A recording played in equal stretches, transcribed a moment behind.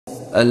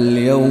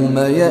اليوم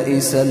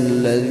يئس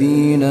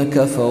الذين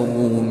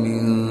كفروا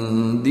من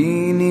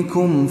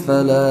دينكم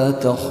فلا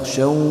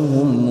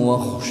تخشوهم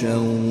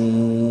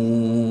واخشون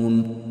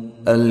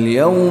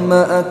اليوم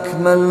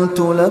أكملت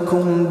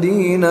لكم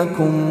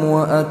دينكم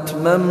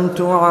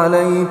وأتممت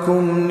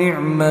عليكم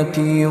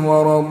نعمتي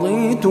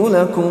ورضيت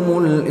لكم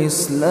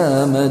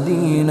الإسلام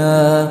دينا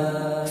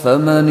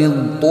فمن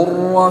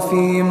اضطر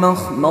في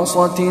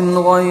مخمصة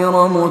غير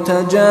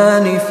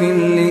متجانف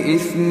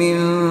لإثم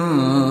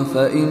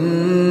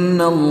فإن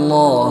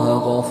الله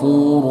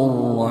غفور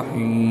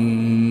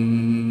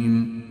رحيم.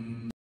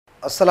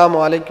 السلام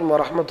عليكم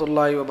ورحمة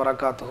الله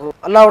وبركاته.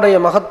 الله உடைய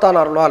மகத்தான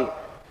அருளால்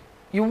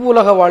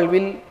இவ்வுலக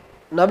வாழ்வில்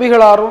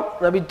நபிகளாரும்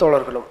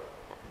நபித்தோழர்களும்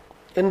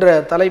என்ற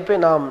தலைப்பை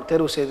நாம்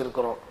தேர்வு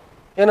செய்திருக்கிறோம்.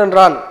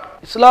 ஏனென்றால்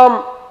இஸ்லாம்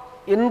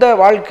எந்த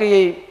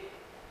வாழ்க்கையை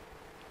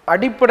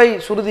அடிப்படை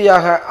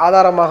சுருதியாக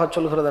ஆதாரமாக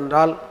சொல்கிறது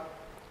என்றால்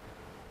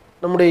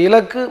நம்முடைய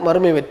இலக்கு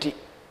மறுமை வெற்றி.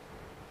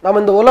 நாம்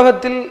இந்த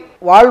உலகத்தில்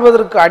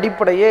வாழ்வதற்கு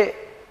அடிப்படையே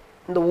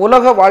இந்த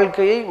உலக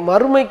வாழ்க்கையை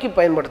மறுமைக்கு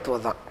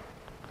பயன்படுத்துவதுதான்.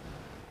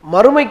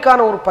 மறுமைக்கான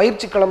ஒரு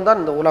பயிற்சி களம்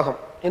தான் இந்த உலகம்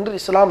என்று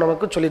இஸ்லாம்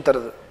நமக்கு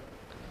சொல்லித்தருது.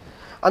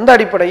 அந்த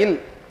அடிப்படையில்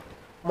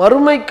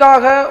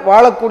மறுமைக்காக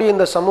வாழக்கூடிய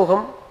இந்த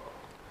சமூகம்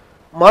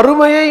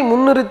மறுமையை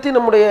முன்னிறுத்தி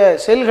நம்முடைய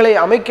செயல்களை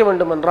அமைக்க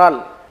வேண்டும் என்றால்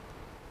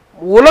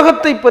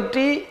உலகத்தை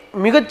பற்றி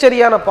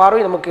மிகச்சரியான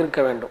பார்வை நமக்கு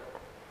இருக்க வேண்டும்.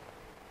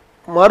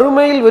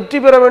 மறுமையில் வெற்றி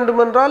பெற வேண்டும்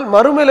என்றால்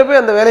மறுமையில்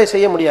போய் அந்த வேலையை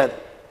செய்ய முடியாது.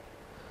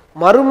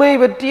 மறுமை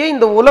வெற்றியை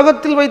இந்த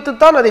உலகத்தில்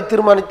வைத்துத்தான் அதை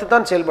தீர்மானித்து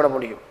தான் செயல்பட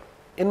முடியும்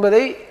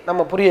என்பதை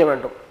நம்ம புரிய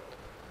வேண்டும்.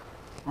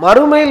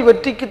 மறுமையில்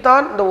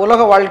வெற்றிக்குத்தான் இந்த உலக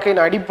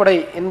வாழ்க்கையின் அடிப்படை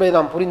என்பதை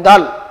நாம்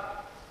புரிந்தால்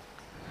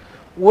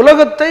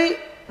உலகத்தை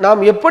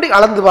நாம் எப்படி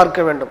அளந்து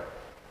பார்க்க வேண்டும்?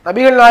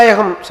 நபிகள்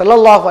நாயகம்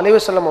ஸல்லல்லாஹு அலைஹி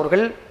வஸல்லம்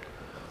அவர்கள்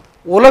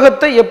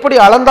உலகத்தை எப்படி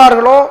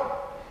அளந்தார்களோ,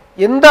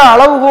 எந்த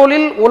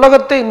அளவுகோலில்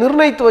உலகத்தை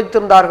நிர்ணயித்து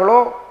வைத்திருந்தார்களோ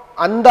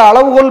அந்த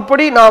அளவுகோல்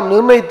படி நாம்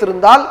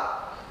நிர்ணயித்திருந்தால்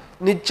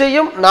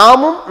நிச்சயம்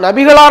நாமும்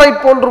நபிகளாரை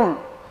போன்றும்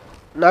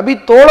நபி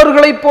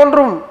தோழர்களை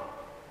போன்றும்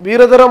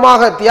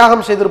வீரதரமாக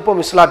தியாகம்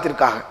செய்திருப்போம்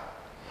இஸ்லாத்திற்காக.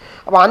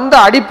 அப்போ அந்த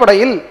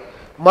அடிப்படையில்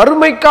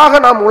மறுமைக்காக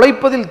நாம்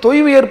உழைப்பதில்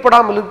தொய்வு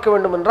ஏற்படாமல் இருக்க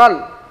வேண்டும் என்றால்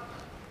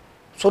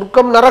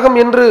சொர்க்கம் நரகம்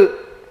என்று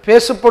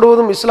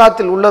பேசப்படுவதும்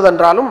இஸ்லாத்தில்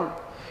உள்ளதென்றாலும்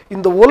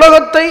இந்த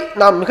உலகத்தை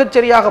நாம்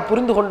மிகச்சரியாக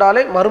புரிந்து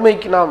கொண்டாலே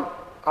மறுமைக்கு நாம்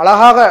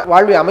அழகாக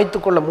வாழ்வை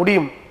அமைத்துக் கொள்ள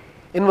முடியும்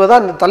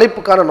என்பதுதான் இந்த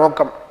தலைப்புக்கான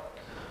நோக்கம்.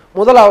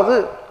 முதலாவது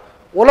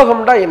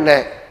உலகம்டா என்ன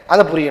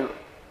அதை புரியணும்.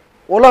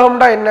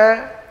 உலகம்டா என்ன?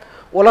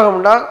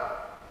 உலகம்டா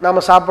நாம்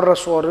சாப்பிட்ற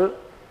சோறு,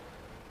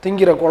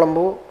 திங்கிற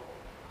குழம்பு,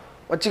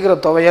 வச்சுக்கிற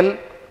துவையல்,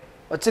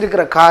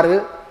 வச்சிருக்கிற காரு,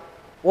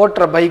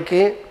 ஓட்டுற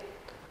பைக்கு,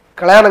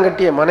 கல்யாணம்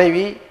கட்டிய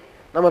மனைவி,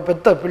 நம்ம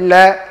பெத்த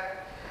பிள்ளை,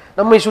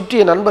 நம்மை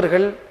சுற்றிய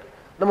நண்பர்கள்,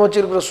 நம்ம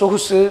வச்சிருக்கிற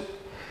சொகுசு,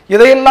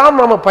 இதையெல்லாம்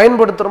நம்ம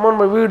பயன்படுத்துகிறோமோ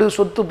நம்ம வீடு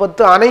சொத்து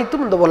பத்து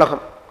அனைத்தும் இந்த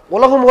உலகம்.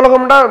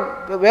 உலகம்டா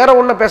வேற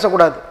ஒன்றை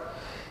பேசக்கூடாது.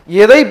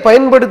 எதை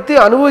பயன்படுத்தி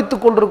அனுபவித்து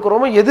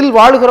கொண்டிருக்கிறோமோ எதில்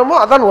வாழுகிறோமோ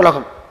அதான்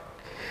உலகம்.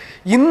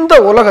 இந்த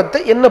உலகத்தை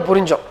என்ன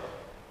புரிஞ்சோம்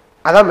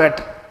அதான்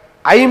மேட்டர்.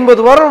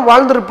 50 வருடம்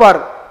வாழ்ந்திருப்பார்,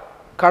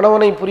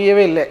 கணவனை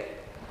புரியவே இல்லை.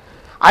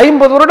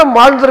 50 வருடம்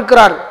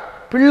வாழ்ந்திருக்கிறார்,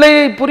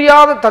 பிள்ளையை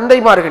புரியாத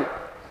தந்தைமார்கள்,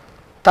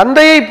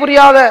 தந்தையை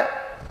புரியாத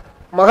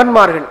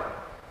மகன்மார்கள்,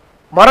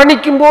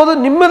 மரணிக்கும் போது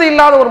நிம்மதி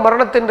இல்லாத ஒரு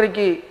மரணத்தை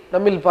இன்றைக்கு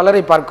நம்மில்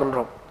பலரை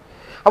பார்க்கின்றோம்.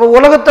 அப்போ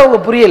உலகத்தை அவங்க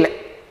புரியலை.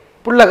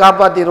 பிள்ளை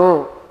காப்பாற்றிடும்,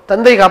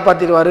 தந்தை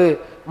காப்பாற்றிடுவார்,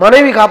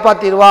 மனைவி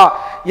காப்பாற்றிடுவா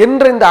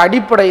என்ற இந்த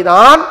அடிப்படை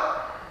தான்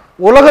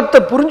உலகத்தை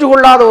புரிஞ்சு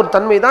கொள்ளாத ஒரு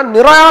தன்மை தான்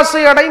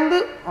நிராசை அடைந்து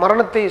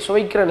மரணத்தை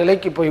சுவைக்கிற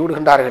நிலைக்கு போய்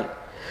விடுகின்றார்கள்.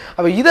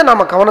 அப்போ இதை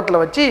நம்ம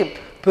கவனத்தில் வச்சு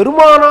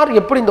பெருமானார்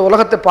எப்படி இந்த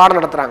உலகத்தை பாடம்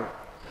நடத்துகிறாங்க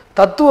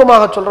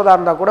தத்துவமாக சொல்கிறதா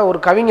இருந்தால் கூட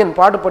ஒரு கவிஞன்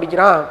பாட்டு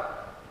படிக்கிறான்.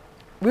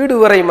 வீடு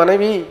வரை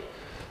மனைவி,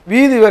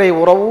 வீதி வரை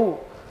உறவு,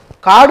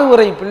 காடு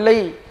வரை பிள்ளை,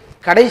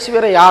 கடைசி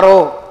வரை யாரோ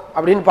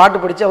அப்படின்னு பாட்டு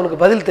படித்து அவனுக்கு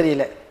பதில்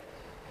தெரியல.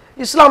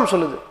 இஸ்லாம்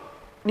சொல்லுது,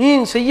 நீ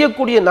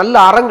செய்யக்கூடிய நல்ல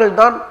அறங்கள்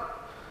தான்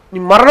நீ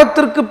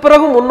மரணத்திற்கு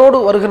பிறகும் உன்னோடு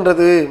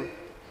வருகின்றது.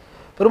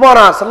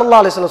 பெருமானார்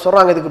ஸல்லல்லாஹு அலைஹி வஸல்லம்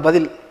சொல்கிறாங்க இதுக்கு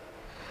பதில்.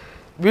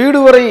 வீடு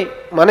வரை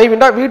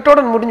மனைவிண்டா வீட்டோட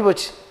முடிஞ்சு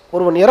போச்சு.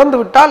 ஒருவன் இறந்து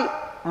விட்டால்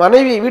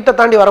மனைவி வீட்டை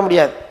தாண்டி வர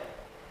முடியாது.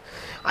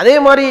 அதே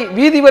மாதிரி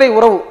வீதி வரை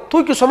உறவு,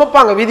 தூக்கி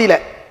சுமப்பாங்க வீதியில்.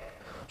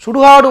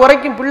 சுடுகாடு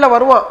வரைக்கும் பிள்ளை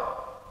வருவான்,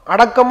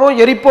 அடக்கமோ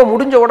எரிப்போ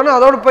முடிஞ்ச உடனே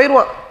அதோடு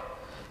போயிடுவான்.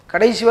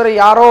 கடைசி வரை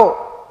யாரோ.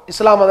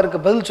 இஸ்லாம் அதற்கு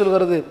பதில்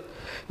சொல்கிறது,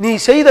 நீ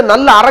செய்த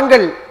நல்ல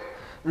அறங்கள்,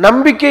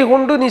 நம்பிக்கை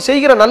கொண்டு நீ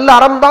செய்கிற நல்ல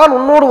அறம்தான்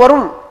உன்னோடு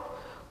வரும்.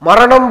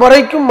 மரணம்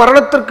வரைக்கும்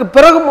மரணத்திற்கு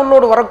பிறகும்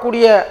உன்னோடு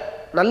வரக்கூடிய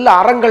நல்ல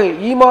அறங்கள்,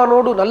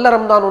 ஈமானோடு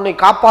நல்லறம் தான் உன்னை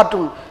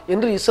காப்பாற்றும்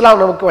என்று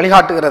இஸ்லாம் நமக்கு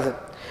வழிகாட்டுகிறது.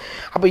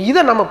 அப்போ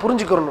இதை நம்ம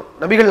புரிஞ்சுக்கிறணும்.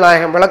 நபிகள்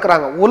நாயகம்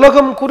விளக்குறாங்க,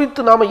 உலகம்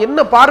குறித்து நாம் என்ன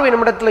பார்வை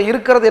நம்மிடத்தில்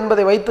இருக்கிறது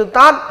என்பதை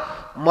வைத்துத்தான்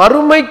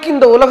மறுமைக்கு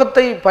இந்த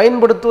உலகத்தை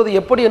பயன்படுத்துவது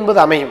எப்படி என்பது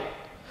அமையும்.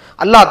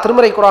 அல்லாஹ்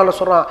திருமறை குர்ஆன்ல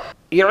சொல்றான்,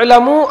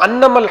 இஅலமு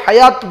அன்னமல்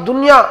ஹயாத்து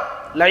துன்யா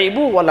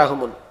லைபு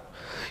வலஹுமுன்.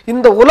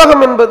 இந்த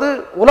உலகம் என்பது,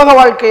 உலக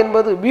வாழ்க்கை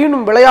என்பது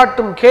வீணும்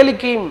விளையாட்டும்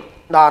கேளிக்கையும்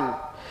தான்,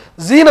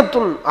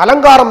 ஜீனத்துன்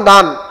அலங்காரம்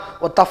தான்,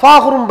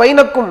 தஃபாகுரும்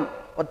பைனக்கும்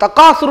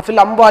தகாசுரு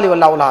ஃபில் அம்வாலி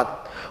வல் அவுலாத்.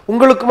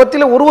 உங்களுக்கு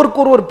மத்தியில்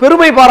ஒருவருக்கு ஒருவர்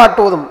பெருமை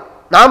பாராட்டுவதும்,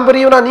 நாம்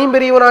பெரியவனா நீ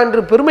பெரியவனா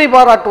என்று பெருமை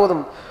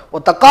பாராட்டுவதும்,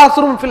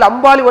 தகாசுரும் ஃபில்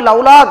அம்பாலி வல்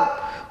அவுலாத்,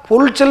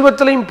 பொருள்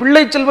செல்வத்திலையும்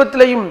பிள்ளை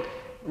செல்வத்திலையும்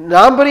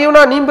நாம்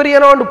பெரியவனா நீ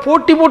பெரியவனா என்று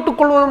போட்டி போட்டுக்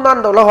கொள்வதும் தான்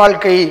இந்த உலக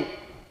வாழ்க்கை.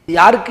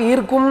 யாருக்கு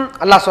இருக்கும்?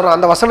 அல்லாஹ் சொல்றான்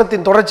அந்த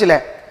வசனத்தின் தொடர்ச்சியில.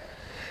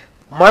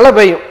 மழை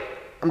பெய்யும்,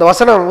 அந்த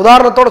வசனம்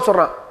உதாரணத்தோட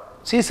சொல்றான்.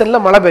 சீசன்ல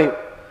மழை பெய்யும்,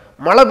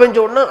 மழை பெஞ்ச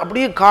உடனே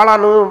அப்படியே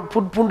காளானு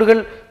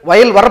புட்பூண்டுகள்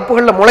வயல்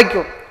வரப்புகளில்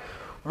முளைக்கும்.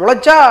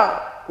 முளைச்சா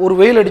ஒரு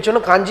வெயில்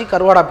அடிச்சோன்னா காஞ்சி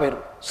கருவாடா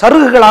போயிடும்,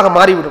 சருகுகளாக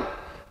மாறிவிடும்.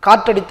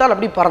 காற்றடித்தால்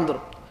அப்படி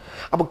பறந்துடும்.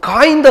 அப்போ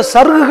காய்ந்த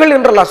சருகுகள்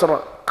என்றெல்லாம்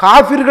சொல்றான்,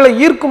 காஃபிர்களை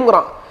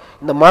ஈர்க்குங்கிறான்.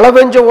 இந்த மழை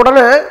பெஞ்ச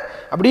உடனே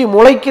அப்படியே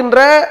முளைக்கின்ற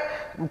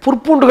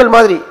புற்பூண்டுகள்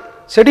மாதிரி,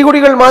 செடி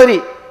கொடிகள் மாதிரி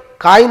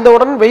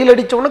காய்ந்தவுடன் வெயில்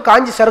அடித்த உடனே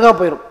காஞ்சி சருகா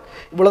போயிடும்.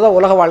 இவ்வளவுதான்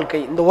உலக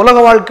வாழ்க்கை. இந்த உலக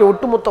வாழ்க்கை,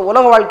 ஒட்டுமொத்த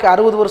உலக வாழ்க்கை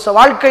 60 வருஷ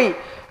வாழ்க்கை,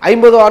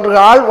 50 ஆண்டு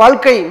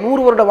வாழ்க்கை,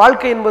 100 வருட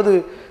வாழ்க்கை என்பது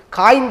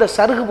காய்ந்த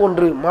சருகு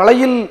போன்று,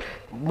 மழையில்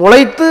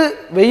முளைத்து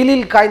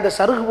வெயிலில் காய்ந்த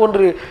சருகு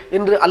போன்று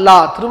என்று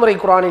அல்லாஹ் திருமறை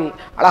குர்ஆனில்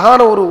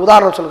அழகான ஒரு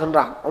உதாரணம்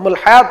சொல்கின்றான். அமல்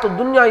ஹயாத்து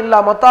துன்யா இல்லா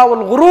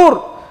மத்தாவுல் குரூர்,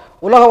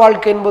 உலக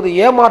வாழ்க்கை என்பது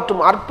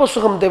ஏமாற்றும் அற்ப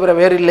சுகம் தவிர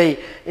வேறில்லை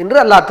என்று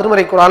அல்லாஹ்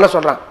திருமறை குர்ஆனில்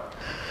சொல்றான்.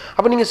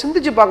 அப்ப நீங்க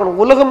சிந்திச்சு பார்க்கணும்,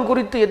 உலகம்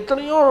குறித்து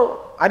எத்தனையோ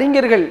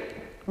அறிஞர்கள்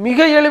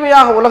மிக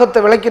எளிமையாக உலகத்தை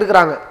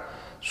விளக்கியிருக்கிறாங்க.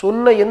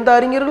 சொன்ன எந்த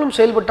அறிஞர்களும்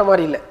செயல்பட்ட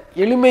மாதிரி இல்லை.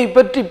 எளிமை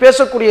பற்றி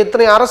பேசக்கூடிய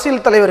எத்தனை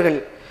அரசியல் தலைவர்கள்,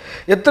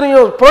 எத்தனையோ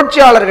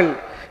புரட்சியாளர்கள்,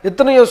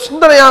 எத்தனையோ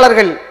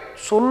சிந்தனையாளர்கள்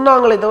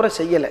சொன்னாங்களே தவிர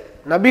செய்யலை.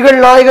 நபிகள்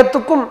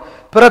நாயகத்துக்கும்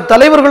பிற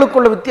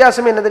தலைவர்களுக்குள்ள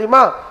வித்தியாசம் என்ன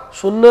தெரியுமா?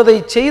 சொன்னதை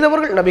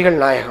செய்தவர்கள் நபிகள்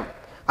நாயகம்.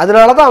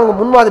 அதனால தான் அவங்க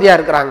முன்மாதிரியா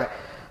இருக்கிறாங்க.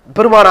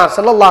 பெருமானார்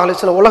ஸல்லல்லாஹு அலைஹி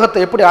வஸல்லம்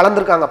உலகத்தை எப்படி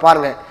அளந்திருக்காங்க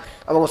பாருங்க.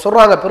 அவங்க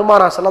சொல்றாங்க,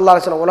 பெருமானார் ஸல்லல்லாஹு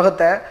அலைஹி வஸல்லம்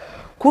உலகத்தை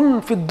குன்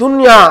ஃபி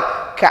துன்யா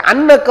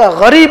கஅன்னக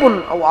கரீபுன்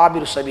அவ்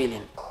ஆபிரு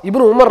சபீலின்.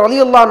 இப்னு உமர்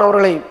ரலியல்லாஹு அன்ஹு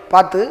அவர்களை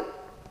பார்த்து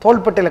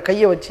தோள்பட்டையில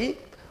கையை வச்சு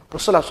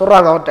ரசூலுல்லாஹ்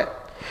சொல்றாங்க அவர்கிட்ட,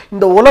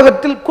 இந்த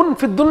உலகத்தில் குன்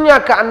ஃபி துன்யா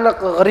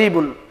கஅன்னக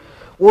கரீபுன்,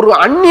 ஒரு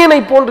அந்நியனை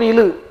போன்று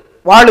இரு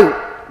வாழு,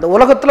 இந்த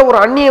உலகத்தில் ஒரு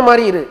அந்நிய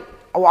மாதிரி இரு.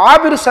 அவ்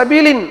ஆபிரு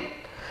சபீலின்,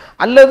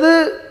 அல்லது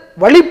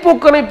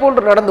வழிப்போக்கனை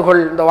போன்று நடந்து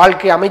கொள், இந்த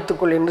வாழ்க்கையை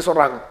அமைத்துக்கொள் என்று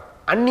சொல்றாங்க.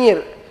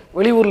 அந்நியர்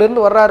வெளியூர்ல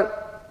இருந்து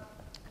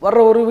வர்ற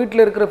ஒரு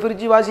வீட்டில் இருக்கிற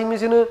ஃப்ரிட்ஜ், வாஷிங்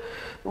மிஷினு,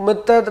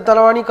 மெத்த,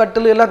 தலைவாணி,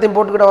 கட்டில் எல்லாத்தையும்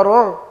போட்டுக்கிட்ட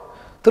வருவோம்.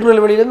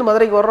 திருநெல்வேலியிலேருந்து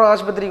மதுரைக்கு வர்றோம்,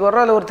 ஆஸ்பத்திரிக்கு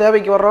வர்றோம், இல்லை ஒரு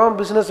தேவைக்கு வர்றோம்,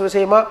 பிஸ்னஸ்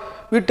விஷயமா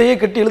வீட்டையே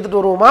கட்டி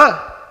இழுத்துட்டு வருவோமா?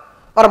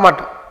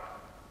 வரமாட்டோம்.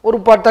 ஒரு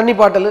தண்ணி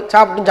பாட்டில்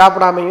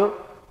சாப்பிடாமையும்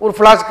ஒரு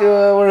ஃப்ளாஸ்க்கு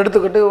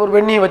எடுத்துக்கிட்டு ஒரு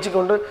வெந்நியை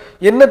வச்சுக்கொண்டு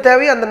என்ன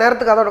தேவையோ அந்த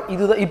நேரத்துக்கு அதோட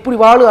இதுதான் இப்படி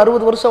வாழு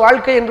 60 வருஷ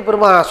வாழ்க்கை என்று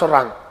பெருமா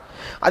சொல்றாங்க.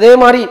 அதே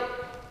மாதிரி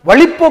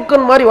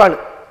வழிப்போக்கன் மாதிரி வாழு.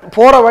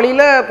 போகிற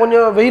வழியில்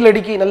கொஞ்சம் வெயில்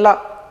அடிக்கி நல்லா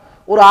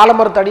ஒரு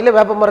ஆலமரத்தடியில்,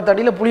 வேப்ப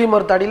மரத்தடியில், புளிய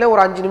மரத்தடியில் ஒரு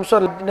 5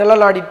 நிமிஷம்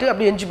நிழல் ஆடிட்டு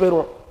அப்படி எஞ்சி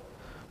போயிடுவோம்.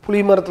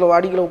 புளிய மரத்தில்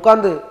அடியில்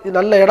உட்காந்து இது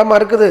நல்ல இடமா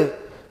இருக்குது,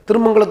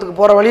 திருமங்கலத்துக்கு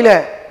போகிற வழியில்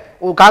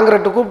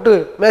காங்கிரீட்டை கூப்பிட்டு,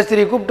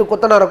 மேஸ்திரியை கூப்பிட்டு,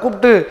 கொத்தனாரை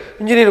கூப்பிட்டு,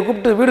 இன்ஜினியரை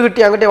கூப்பிட்டு வீடு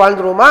கட்டி அங்கிட்டே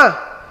வாழ்ந்துருவோமா?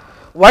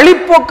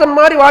 வழிப்போக்கன்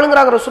மாதிரி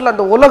வாழுங்கிறாங்க ரசூலுல்லாஹ்.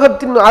 அந்த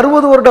உலகத்தின்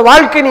 60 வருட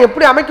வாழ்க்கை நீ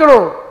எப்படி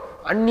அமைக்கணும்?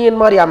 அந்நியன்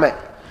மாதிரி அமை,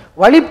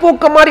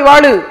 வழிப்போக்க மாதிரி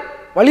வாழு.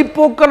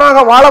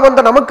 வழிப்போக்கனாக வாழ வந்த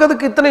நமக்கு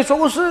அதுக்கு இத்தனை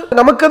சொகுசு,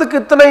 நமக்கு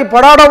அதுக்கு இத்தனை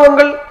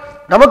படாடவங்கள்,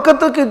 நமக்கு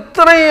அதுக்கு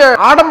இத்தனை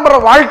ஆடம்பர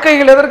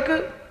வாழ்க்கைகள் எதற்கு?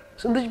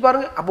 சிந்திச்சு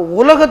பாருங்க. அப்போ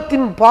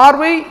உலகத்தின்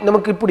பார்வை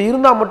நமக்கு இப்படி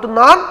இருந்தால்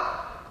மட்டும்தான்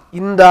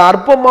இந்த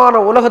அற்பமான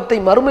உலகத்தை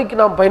மறுமைக்கு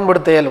நாம்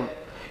பயன்படுத்த இயலும்.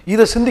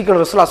 இதை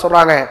சிந்திக்கணும். ரசூலுல்லாஹ்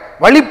சொல்றாங்க,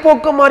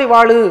 வழிப்போக்க மாதிரி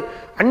வாழு,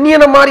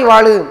 அந்நியன மாதிரி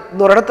வாழு.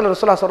 இன்னொரு இடத்துல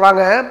ரசூலுல்லாஹ்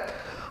சொல்றாங்க,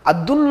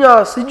 அத்துன்யா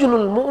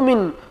சிஜ்னுல்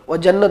முஃமின் வ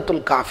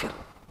ஜன்னத்துல் காஃபிர்.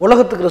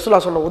 உலகத்துக்கு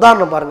ரசூலுல்லாஹ் சொன்ன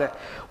உதாரணம் பாருங்க.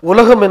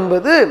 உலகம்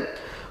என்பது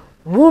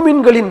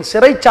மூமின்களின்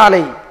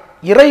சிறைச்சாலை,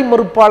 இறை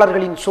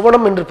மறுப்பாளர்களின்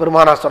சுவனம் என்று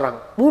பெருமானார் சொல்றாங்க.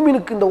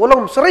 மூமினுக்கு இந்த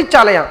உலகம்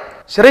சிறைச்சாலையா?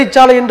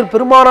 சிறைச்சாலை என்று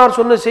பெருமானார்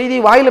சொன்ன செய்தி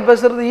வாயில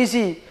பேசுறது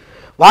ஈஸி,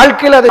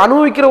 வாழ்க்கையில் அதை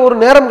அனுபவிக்கிற ஒரு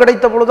நேரம்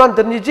கிடைத்த பொழுதுதான்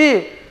தெரிஞ்சிச்சு.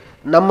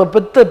 நம்ம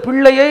பெத்த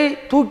பிள்ளையை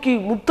தூக்கி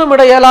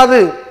முத்தமிட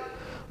இயலாது,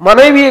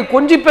 மனைவியை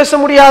கொஞ்சி பேச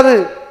முடியாது,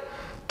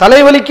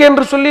 தலைவலிக்கு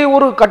என்று சொல்லி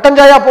ஒரு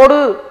கட்டஞ்சாயா போடு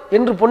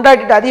என்று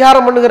பொண்டாட்டிட்டு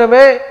அதிகாரம்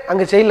பண்ணுகிறவே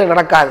அங்கே செயலில்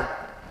நடக்காது.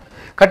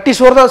 கட்டி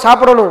சோறு தான்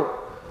சாப்பிடணும்.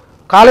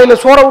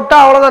 காலையில் சோறை விட்டா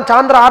அவ்வளோதான்,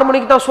 சாயந்தரம் 6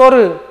 மணிக்கு தான்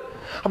சோறு.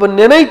 அப்போ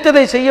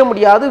நினைத்ததை செய்ய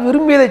முடியாது,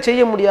 விரும்பியதை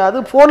செய்ய முடியாது,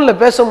 ஃபோனில்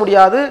பேச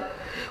முடியாது,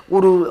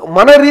 ஒரு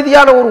மன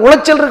ரீதியான ஒரு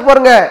உளைச்சல் இருக்கு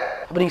பாருங்க.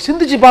 அப்போ நீங்கள்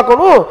சிந்திச்சு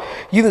பார்க்கணும்,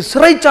 இது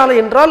சிறைச்சாலை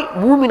என்றால்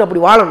மூமின்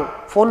அப்படி வாழணும்.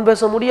 ஃபோன்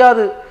பேச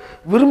முடியாது,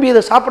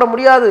 விரும்பியதை சாப்பிட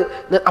முடியாது.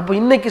 அப்போ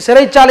இன்னைக்கு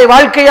சிறைச்சாலை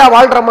வாழ்க்கையா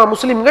வாழ்றமா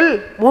முஸ்லிம்கள்,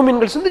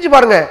 மூமின்கள்? சிந்திச்சு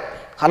பாருங்க.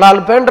 ஹலால்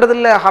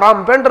பேன்றதில்ல,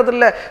 ஹராம்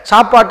பேன்றதில்ல,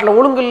 சாப்பாட்டில்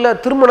ஒழுங்கு இல்லை,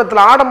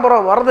 திருமணத்தில்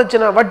ஆடம்பரம்,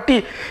 வரதட்சணை, வட்டி,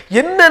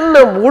 என்னென்ன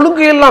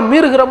ஒழுங்கு எல்லாம்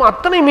மீறுகிறோமோ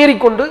அத்தனை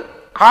மீறிக்கொண்டு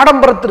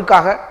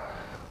ஆடம்பரத்திற்காக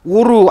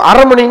ஒரு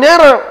அரை மணி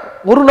நேரம்,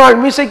 ஒரு நாள்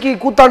மீசைக்கு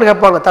கூத்தாண்டு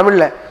கேட்பாங்க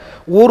தமிழ்ல,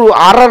 ஒரு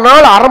அரை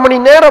நாள், அரை மணி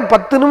நேரம்,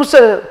 10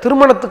 நிமிஷம்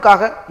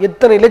திருமணத்துக்காக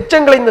எத்தனை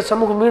லட்சங்களை இந்த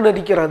சமூகம்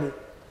வீணடிக்கிறது.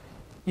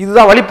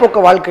 இதுதான் வழிப்போக்க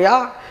வாழ்க்கையா?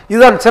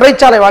 இதுதான்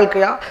சிறைச்சாலை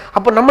வாழ்க்கையா?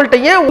 அப்ப நம்மள்ட்ட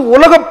ஏன்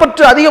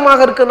உலகப்பற்று அதிகமாக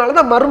இருக்கிறதுனால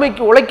தான்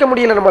மறுமைக்கு உழைக்க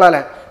முடியல நம்மளால.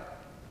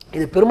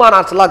 இது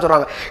பெருமானார் ஸல்லல்லாஹு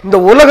சொல்றாங்க, இந்த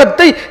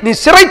உலகத்தை நீ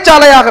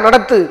சிறைச்சாலையாக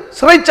நடத்து,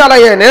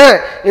 சிறைச்சாலையே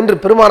என்று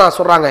பெருமானார்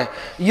சொல்றாங்க.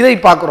 இதை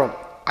பார்க்கிறோம்.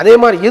 அதே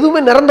மாதிரி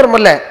எதுவுமே நிரந்தரம்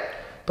அல்ல.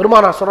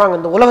 பெருமானார் சொல்றாங்க,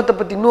 இந்த உலகத்தை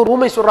பத்தி இன்னொரு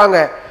ஊமை சொல்றாங்க,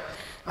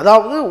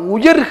 அதாவது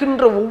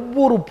உயர்கின்ற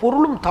ஒவ்வொரு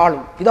பொருளும்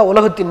தாழும். இதான்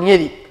உலகத்தின்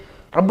நியதி.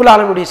 ரப்புல்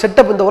ஆலமீனுடைய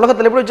செட்டப் இந்த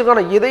உலகத்தில் எப்படி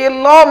வச்சிருக்காங்க,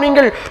 எதையெல்லாம்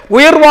நீங்கள்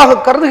உயர்வாக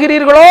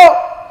கருதுகிறீர்களோ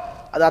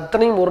அது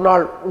அத்தனையும் ஒரு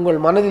நாள் உங்கள்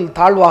மனதில்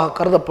தாழ்வாக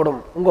கருதப்படும்.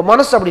 உங்க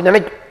மனசு அப்படி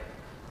நினைக்கும்.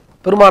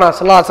 பெருமானார்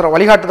ஸல்லல்லாஹு அலைஹி வஸல்லம்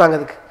வழிகாட்டுதாங்க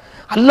அதுக்கு.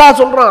 அல்லாஹ்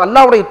சொல்றான்,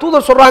 அல்லாஹ்வுடைய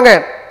தூதர் சொல்றாங்க.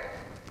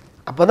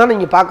 அப்பதான்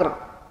நீங்க பார்க்குறோம்,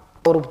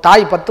 ஒரு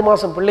தாய் 10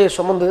 மாதம் பிள்ளையை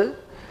சுமந்து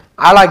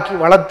ஆளாக்கி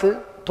வளர்த்து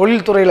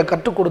தொழில்துறையில்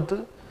கற்றுக் கொடுத்து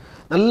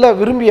நல்ல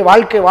விரும்பிய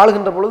வாழ்க்கை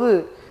வாழ்கின்ற பொழுது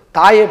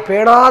தாயை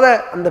பேணாத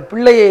அந்த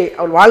பிள்ளையை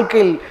அவள்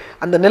வாழ்க்கையில்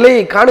அந்த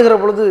நிலையை காணுகிற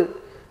பொழுது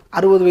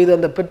 60 வயது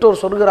அந்த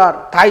பெற்றோர் சொல்கிறார்,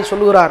 தாய்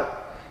சொல்லுகிறார்,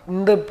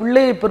 இந்த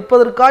பிள்ளையை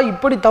பெற்பதற்காக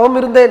இப்படி தவம்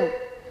இருந்தேன்,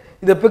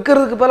 இதை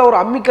பெக்கிறதுக்கு மேல ஒரு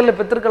அம்மிக்கல்லை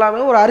பெற்றிருக்கலாமே,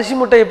 ஒரு அரிசி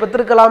முட்டையை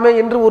பெற்றிருக்கலாமே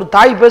என்று ஒரு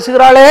தாய்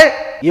பேசுகிறாளே.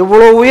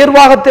 எவ்வளவு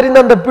உயர்வாக தெரிந்த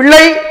அந்த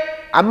பிள்ளை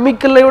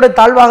அம்மிக்கல்லை விட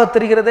தாழ்வாக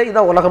தெரிகிறதே.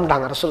 இதான் உலகம்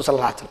தாங்க. ரசூல்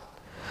ஸல்லல்லாஹு அலைஹி வஸல்லம்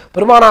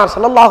பெருமானார்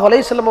ஸல்லல்லாஹு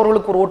அலைஹி வஸல்லம்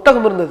அவர்களுக்கு ஒரு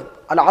ஒட்டகம் இருந்தது.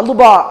 அல்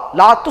அலுபா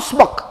லா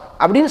துஸ்பக்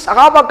அப்படின்னு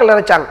சகாபாக்கள்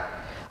நினைச்சாங்க.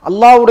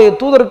 அல்லாஹ்வுடைய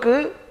தூதருக்கு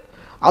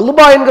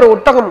அலுபா என்கிற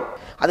ஒட்டகம்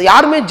அதை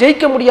யாருமே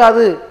ஜெயிக்க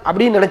முடியாது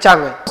அப்படின்னு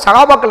நினைச்சாங்க.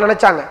 சகாபாக்கள்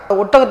நினைச்சாங்க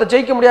ஒட்டகத்தை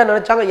ஜெயிக்க முடியாது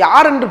நினைச்சாங்க.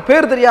 யார் என்று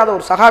பேர் தெரியாத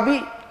ஒரு சகாபி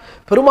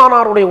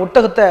பெருமானாருடைய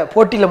ஒட்டகத்தை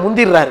போட்டியில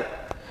முந்திடுறாரு.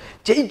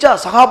 ஜெயிச்சா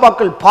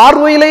சகாபாக்கள்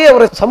பார்வையிலேயே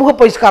அவர் சமூக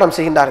பகிஷ்காரம்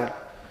செய்கின்றார்கள்.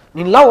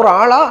 நீலாம் ஒரு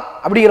ஆளா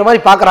அப்படிங்கிற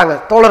மாதிரி பார்க்கறாங்க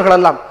தோழர்கள்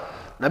எல்லாம்.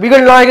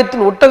 நபிகள்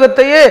நாயகத்தின்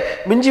ஒட்டகத்தையே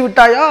மிஞ்சி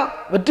விட்டாயா,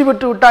 வெற்றி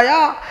பெற்று விட்டாயா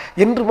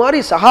என்று மாதிரி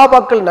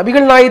சஹாபாக்கள்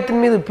நபிகள்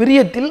நாயகத்தின் மீது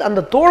பிரியத்தில்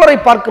அந்த தோழரை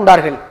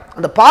பார்க்கின்றார்கள்.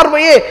 அந்த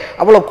பார்வையே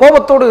அவ்வளவு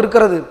கோபத்தோடு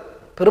இருக்கிறது.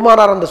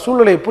 பெருமானார் அந்த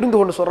சூழ்நிலையை புரிந்து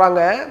கொண்டு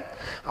சொல்றாங்க.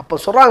 அப்ப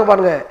சொல்றாங்க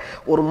பாருங்க,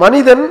 ஒரு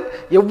மனிதன்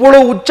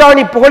எவ்வளவு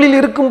உச்சாணி புகழில்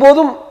இருக்கும்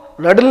போதும்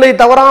நடுநிலை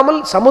தவறாமல்,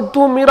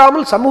 சமத்துவம்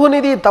மீறாமல், சமூக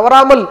நீதியை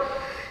தவறாமல்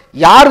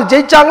யார்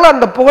ஜெயிச்சாங்களோ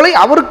அந்த புகழை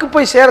அவருக்கு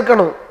போய்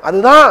சேர்க்கணும்.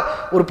 அதுதான்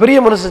ஒரு பெரிய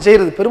மனுஷன்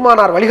செய்யறது.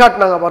 பெருமானார்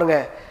வழிகாட்டினாங்க பாருங்க.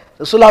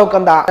 ரசூலுல்லாஹ்வுக்கு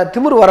அந்த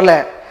திமிரு வரல,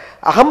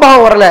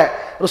 அகம்பாவம் வரல.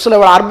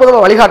 ரசூலுல்லாஹ் அற்புதமா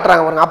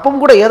வழிகாட்டுறாங்க பாருங்க.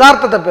 அப்பவும் கூட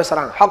யதார்த்தத்தை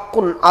பேசுறாங்க.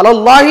 ஹக்குன்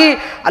அலல்லாஹி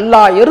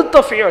அல்லா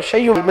யர்தஃபியு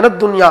ஷையுன் மினத்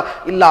துன்யா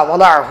இல்லா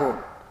வலஅஹு.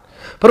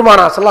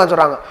 பெருமானார் ஸல்லல்லாஹு அலைஹி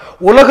சொல்றாங்க,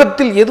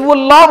 உலகத்தில்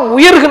எதுவெல்லாம்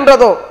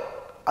உயர்கின்றதோ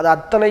அது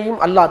அத்தனையும்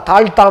அல்லாஹ்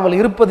தாழ்த்தாமல்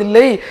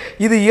இருப்பதில்லை.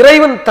 இது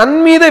இறைவன் தன்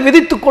மீது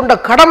விதித்து கொண்ட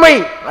கடமை.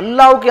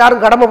 அல்லாஹ்வுக்கு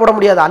யாரும் கடமை போட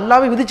முடியாது.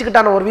 அல்லாஹ்வே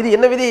விதிச்சுக்கிட்டான ஒரு விதி.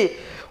 என்ன விதி?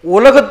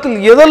 உலகத்தில்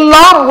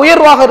எதெல்லாம்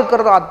உயர்வாக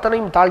இருக்கிறதோ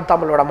அத்தனையும்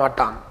தாழ்த்தாமல் விட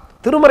மாட்டான்.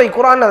 திருமறை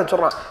குர்ஆன்ல அதை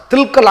சொல்றான்.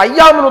 தில்கல்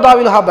ஐயாமு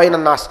நுதாவில்ஹா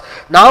பைனன் நாஸ்.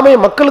 நாமே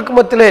மக்களுக்கு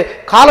மத்தியிலே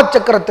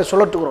காலச்சக்கரத்தை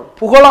சுழற்றுகிறோம்.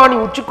 புகழாணி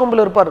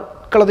உச்சிக்கொம்பில் இருப்பார்,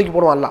 கழுதைக்கு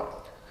போடுவான் அல்லாஹ்.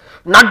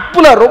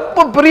 நட்புல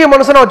ரொம்ப பெரிய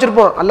மனுஷனா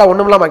வச்சிருப்போம், அல்லாஹ்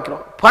ஒண்ணுமில்லாம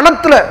ஆக்கிடுவான்.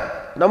 பணத்துல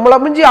நம்மள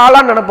மிஞ்சி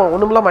ஆளான்னு நினைப்போம்,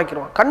 ஒண்ணுமில்லாம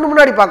ஆக்கிடுவான். கண்ணு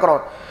முன்னாடி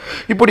பார்க்கிறோம்.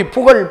 இப்படி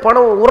புகழ்,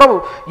 பணம், உறவு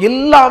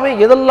எல்லாமே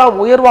எதெல்லாம்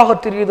உயர்வாக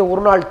தெரியுது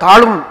ஒரு நாள்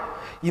தாழும்.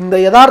 இந்த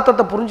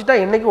யதார்த்தத்தை புரிஞ்சுட்டா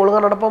என்னைக்கு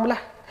ஒழுங்கா நடப்போம்ல.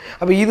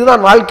 அப்ப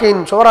இதுதான்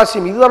வாழ்க்கையின்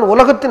சுவராசியம், இதுதான்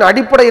உலகத்தின்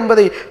அடிப்படை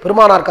என்பதை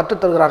பெருமானார்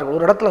கற்றுத் தருகிறார்கள்.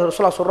 ஒரு இடத்துல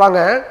ரசூலுல்லாஹ் சொல்றாங்க,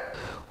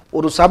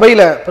 ஒரு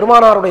சபையில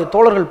பெருமானாருடைய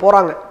தோழர்கள்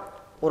போறாங்க.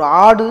 ஒரு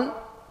ஆடு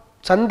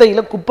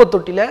சந்தையில குப்பை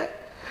தொட்டில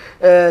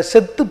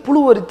செத்து புழு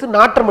அரித்து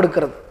நாற்றம்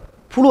எடுக்கிறது,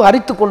 புழு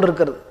அரித்து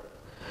கொண்டிருக்கிறது.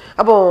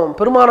 அப்போ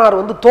பெருமானார்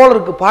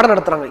தோழருக்கு பாடம்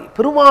நடத்துறாங்க.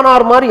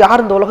 பெருமானார் மாதிரி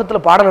யார் இந்த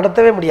உலகத்தில் பாடம்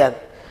நடத்தவே முடியாது.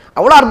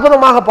 அவ்வளோ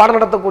அற்புதமாக பாடம்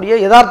நடத்தக்கூடிய,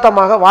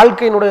 யதார்த்தமாக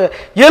வாழ்க்கையினுடைய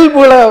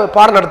இயல்புகளை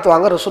பாடம்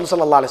நடத்துவாங்க ரசூல்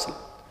ஸல்லல்லாஹு அலைஹி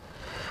வஸல்லம்.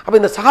 அப்போ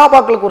இந்த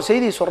சஹாபாக்களுக்கு ஒரு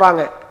செய்தி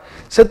சொல்றாங்க.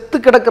 செத்து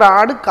கிடக்கிற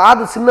ஆடு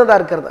காது சின்னதாக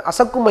இருக்கிறது,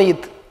 அசக்கு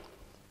மையத்து.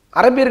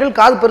 அரபியர்கள்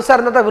காது பெருசாக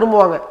இருந்தால் தான்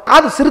விரும்புவாங்க.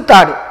 காது சிறுத்த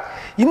ஆடு.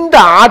 இந்த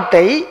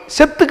ஆட்டை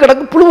செத்து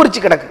கிடக்கு,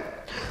 புழுவரிச்சு கிடக்கு.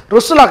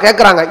 ரசூலுல்லாஹ்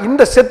கேட்குறாங்க,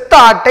 இந்த செத்த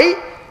ஆட்டை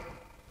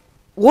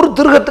ஒரு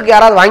திருகத்துக்கு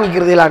யாராவது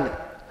வாங்கிக்கிறதுலான்னு.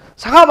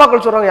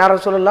 சஹாபாக்கள் சொல்றாங்க,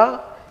 யாரும் சொல்லலாம்,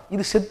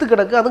 இது செத்து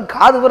கிடக்கு, அதுவும்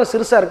காது வர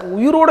சிறுசா இருக்கு,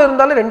 உயிரோடு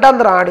இருந்தாலும் 2ஆம்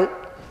தர ஆடு,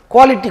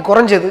 குவாலிட்டி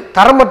குறைஞ்சது,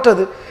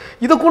 தரமற்றது,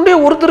 இதை கொண்டே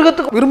ஒரு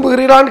திருகத்துக்கு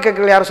விரும்புகிறீரான்னு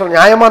கேட்கல. யாரும் சொல்ல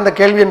நியாயமா அந்த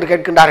கேள்வி என்று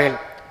கேட்கின்றார்கள்.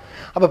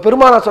 அப்ப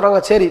பெருமானார்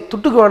சொல்றாங்க, சரி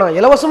துட்டுக்கு வேணாம்,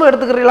 இலவசமா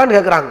எடுத்துக்கிறீங்களான்னு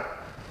கேட்கிறாங்க.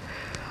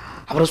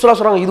 அவர்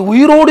சொல்றாங்க, இது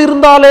உயிரோடு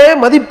இருந்தாலே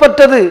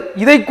மதிப்பற்றது,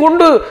 இதை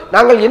கொண்டு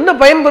நாங்கள் என்ன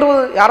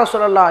பயன்பெறுவது யார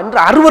சொல்லலாம் என்று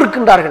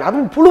அருவருக்கின்றார்கள்.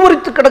 அதுவும்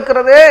புழுவரித்து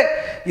கிடக்கிறதே,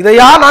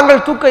 இதையா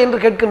நாங்கள் தூக்க என்று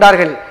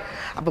கேட்கின்றார்கள்.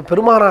 அப்ப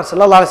பெருமானார்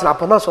ஸல்லல்லாஹு அலைஹி வஸல்லம்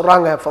அப்பதான்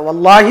சொல்றாங்க,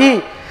 வல்லாஹி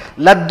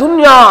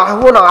லத்துன்யா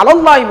அஹ்வன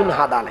அலல்லாஹி மின்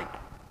ஹாதாலை.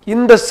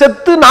 இந்த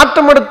செத்து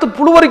நாட்டம் எடுத்து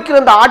புழுவரிக்கிற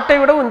இந்த ஆட்டை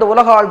விட இந்த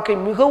உலக வாழ்க்கை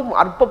மிகவும்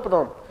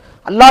அற்பப்பதம்.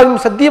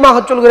 அல்லாஹ்வின்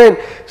சத்தியமாக சொல்கிறேன்,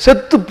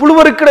 செத்து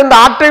புழுவரிக்கிற இந்த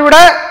ஆட்டை விட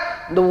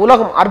இந்த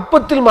உலகம்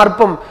அற்பத்திலும்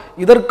அற்பம்.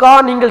 இதற்கா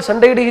நீங்கள்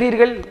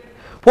சண்டையிடுகிறீர்கள்,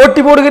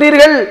 போட்டி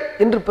போடுகிறீர்கள்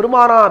என்று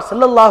பெருமானார்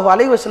ஸல்லல்லாஹு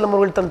அலைஹி வஸல்லம்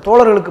அவர்கள் தன்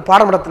தோழர்களுக்கு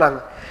பாடம் நடத்தினாங்க.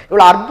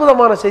 இவ்வளவு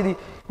அற்புதமான செய்தி.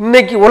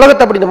 இன்னைக்கு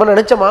உலகத்தை அப்படி நம்ம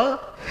நினைச்சோமா?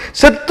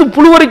 செத்து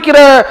புழுவரிக்கிற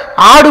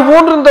ஆடு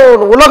போன்று இந்த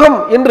உலகம்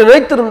என்று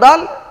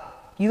நினைத்திருந்தால்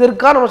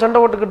இதற்கா நம்ம சண்டை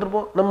போட்டுக்கிட்டு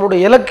இருப்போம். நம்முடைய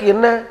இலக்கு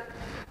என்ன?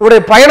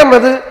 இவருடைய பயணம்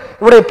எது?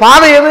 இவருடைய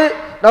பாதை எது?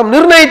 நாம்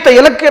நிர்ணயித்த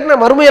இலக்கு என்ன?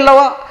 மறுமை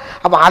அல்லவா?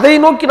 அப்ப அதை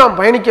நோக்கி நாம்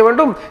பயணிக்க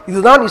வேண்டும்.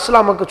 இதுதான்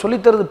இஸ்லாமுக்கு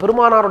சொல்லித்தருது.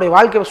 பெருமானாருடைய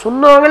வாழ்க்கையை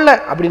சொன்னாங்கல்ல,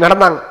 அப்படி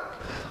நடந்தாங்க.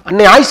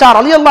 அன்னை ஆயிஷா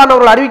ரலியல்லாஹு அன்ஹா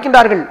அவர்கள்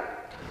அறிவிக்கின்றார்கள்,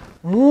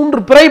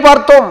 3 பிறை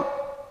பார்த்தோம்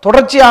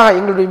தொடர்ச்சியாக,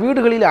 எங்களுடைய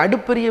வீடுகளில்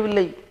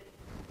அடுப்பெரியவில்லை.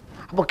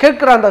 அப்போ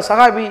கேட்கிற அந்த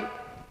சஹாபி,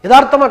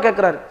 யதார்த்தமா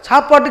கேட்கிறார்,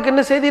 சாப்பாட்டுக்கு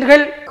என்ன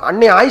செய்தீர்கள்?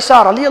 அன்னை ஆயிஷா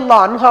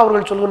ரலியல்லாஹு அன்ஹா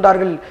அவர்கள்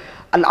சொல்கின்றார்கள்,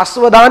 அல்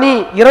அஸ்வதானி,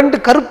 இரண்டு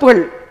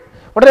கருப்புகள்.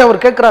 உடனே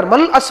அவர் கேட்கிறார்,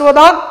 மல்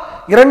அஸ்வதான்,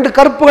 இரண்டு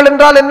கருப்புகள்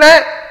என்றால் என்ன?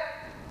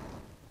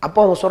 அப்போ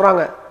அவங்க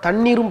சொல்றாங்க,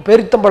 தண்ணீரும்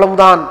பேரித்தம்பளம்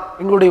தான்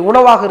எங்களுடைய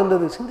உணவாக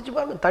இருந்தது. சிந்திச்சு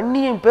பாருங்க,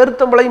 தண்ணியும்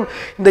பேரித்தம்பளையும்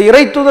இந்த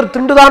இறை தூதர்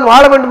திண்டுதான்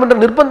வாழ வேண்டும் என்ற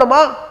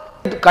நிர்பந்தமா?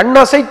 கண்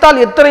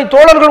அசைத்தால் எத்தனை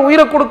தோழர்கள்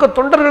உயிரை கொடுக்க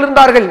தொண்டர்கள்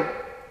இருந்தார்கள்,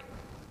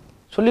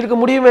 சொல்லியிருக்க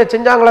முடியுமே,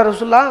 செஞ்சாங்களா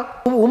ரசூலுல்லாஹ்?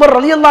 உமர்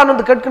ரலியல்லாஹு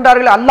அன்ஹு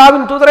கேட்கின்றார்கள்,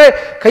 அல்லாஹ்வின் தூதரே,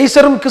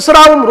 கைசரும்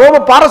கிஸ்ராவும்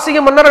ரோம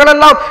பாரசீக மன்னர்கள்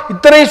எல்லாம்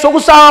இத்தனை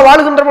சொகுசாக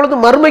வாழுகின்ற பொழுது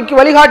மறுமைக்கு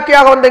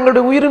வழிகாட்டியாக வந்த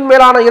எங்களுடைய உயிரின்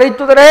மேலான இறை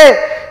தூதரே,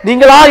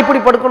 நீங்களா இப்படி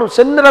படுக்கணும்?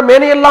 செந்நிற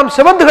மேனையெல்லாம்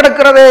சிவந்து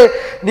கிடக்கிறதே,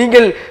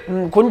 நீங்கள்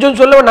கொஞ்சம்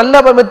சொல்ல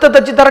நல்ல மெத்த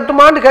தச்சு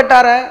தரட்டுமான்னு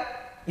கேட்டார.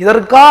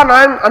 இதற்கா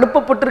நான்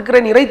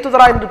அனுப்பப்பட்டிருக்கிறேன் இறை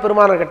தூதரா என்று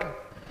பெருமானார் கேட்டார்.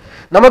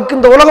 நமக்கு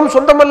இந்த உலகம்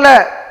சொந்தமல்ல.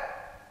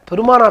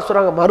 பெருமானார்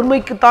சொல்றாங்க,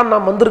 மறுமைக்குத்தான்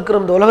நாம்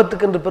வந்திருக்கிறோம் இந்த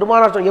உலகத்துக்கு என்று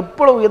பெருமானார் சொல்றாங்க.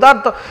 எவ்வளவு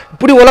யதார்த்தம்!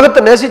 இப்படி உலகத்தை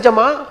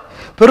நேசிச்சோமா?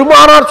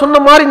 பெருமானார் சொன்ன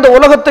மாதிரி இந்த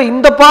உலகத்தை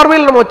இந்த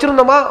பார்வையில் நம்ம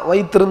வச்சிருந்தோமா?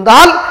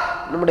 வைத்திருந்தால்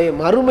நம்முடைய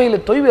மறுமையில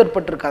தொய்வு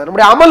ஏற்பட்டிருக்காது,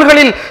 நம்முடைய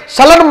அமல்களில்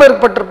சலனம்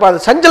ஏற்பட்டிருக்காது,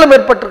 சஞ்சலம்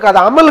ஏற்பட்டிருக்காது,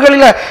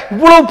 அமல்களில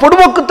இவ்வளவு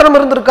பொடுபோக்குத்தனம்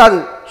இருந்திருக்காது.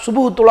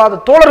 சுபுகு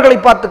தொழாத தோழர்களை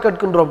பார்த்து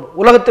கேட்கின்றோம்,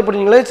 உலகத்தை இப்படி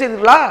நீங்களே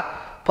செய்தீர்களா?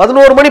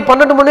 11 மணி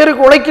 12 மணி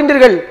நேரம்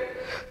உழைக்கின்றீர்கள்.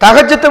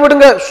 தஹஜ்ஜத்தை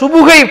விடுங்க,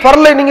 சுபுகை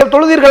பரலை நீங்கள்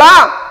தொழுதீர்களா?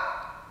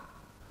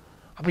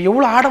 அப்ப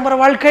எவ்வளவு ஆடம்பர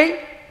வாழ்க்கை!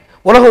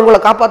 உலகம் உங்களை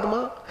காப்பாத்துமா?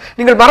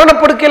 நீங்கள்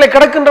மரணப்படுக்கையில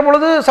கிடக்கின்ற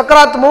பொழுது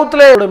சக்கராத்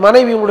மௌத்துல உங்களுடைய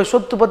மனைவி, உங்களுடைய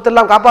சொத்து பத்து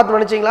எல்லாம் காப்பாத்து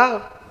நினைச்சீங்களா?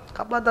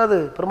 காப்பாத்தாது.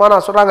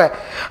 பெருமானார் சொல்றாங்க.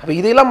 அப்ப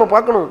இதையெல்லாம் நம்ம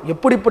பார்க்கணும்.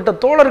 எப்படிப்பட்ட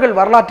தோழர்கள்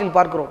வரலாற்றில்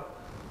பார்க்கிறோம்.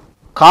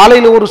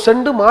 காலையில் ஒரு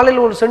செண்டு,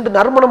 மாலையில் ஒரு செண்டு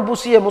நறுமணம்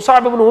பூசிய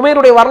முஸாப் இப்னு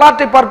உமைருடைய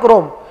வரலாற்றை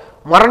பார்க்கிறோம்.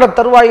 மரண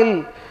தருவாயில்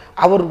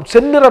அவர்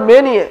செந்நிற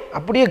மேனிய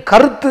அப்படியே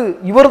கருத்து,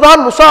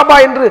 இவர்தான் முஸாபா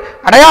என்று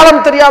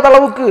அடையாளம் தெரியாத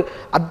அளவுக்கு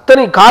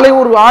அத்தனை, காலை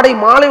ஒரு ஆடை,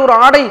 மாலை ஒரு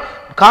ஆடை,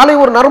 காலை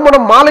ஒரு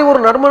நறுமணம், மாலை ஒரு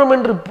நறுமணம்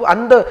என்று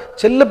அந்த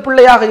செல்ல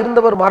பிள்ளையாக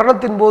இருந்தவர்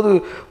மரணத்தின் போது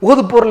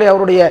உஹது போரிலே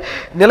அவருடைய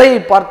நிலையை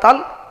பார்த்தால்,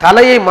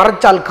 தலையை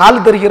மறைச்சால்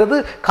கால் தெரிகிறது,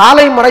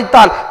 காலை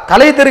மறைத்தால்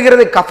தலை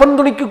தெரிகிறது, கஃன்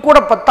துணிக்கு கூட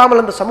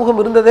பத்தாமல் அந்த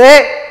சமூகம் இருந்ததே.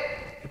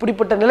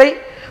 இப்படிப்பட்ட நிலை.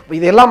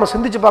 இதையெல்லாம் நம்ம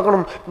சிந்திச்சு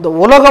பார்க்கணும். இந்த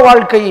உலக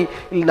வாழ்க்கை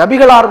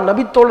நபிகளாரும்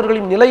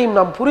நபித்தோழர்களின் நிலையும்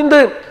நாம்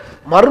புரிந்து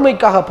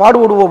மறுமைக்காக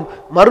பாடுபடுவோம்.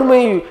 மறுமை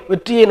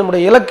வெற்றியை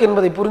நம்முடைய இலக்கு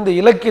என்பதை புரிந்து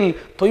இலக்கில்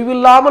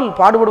தொய்வில்லாமல்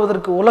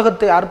பாடுபடுவதற்கு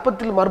உலகத்தை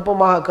அற்பத்தில்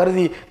மறுப்பமாக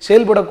கருதி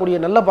செயல்படக்கூடிய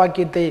நல்ல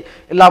பாக்கியத்தை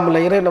எல்லாம் உள்ள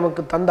இறை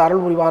நமக்கு தந்த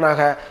அருள் புரிவானாக.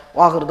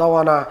 வாஹிர்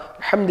தவானா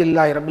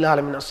அல்ஹம்துலில்லாஹி ரப்பில்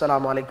ஆலமீன்.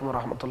 அஸ்ஸலாமு அலைக்கும்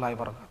வரஹ்மத்துல்லாஹி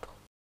வபரகாத்துஹு.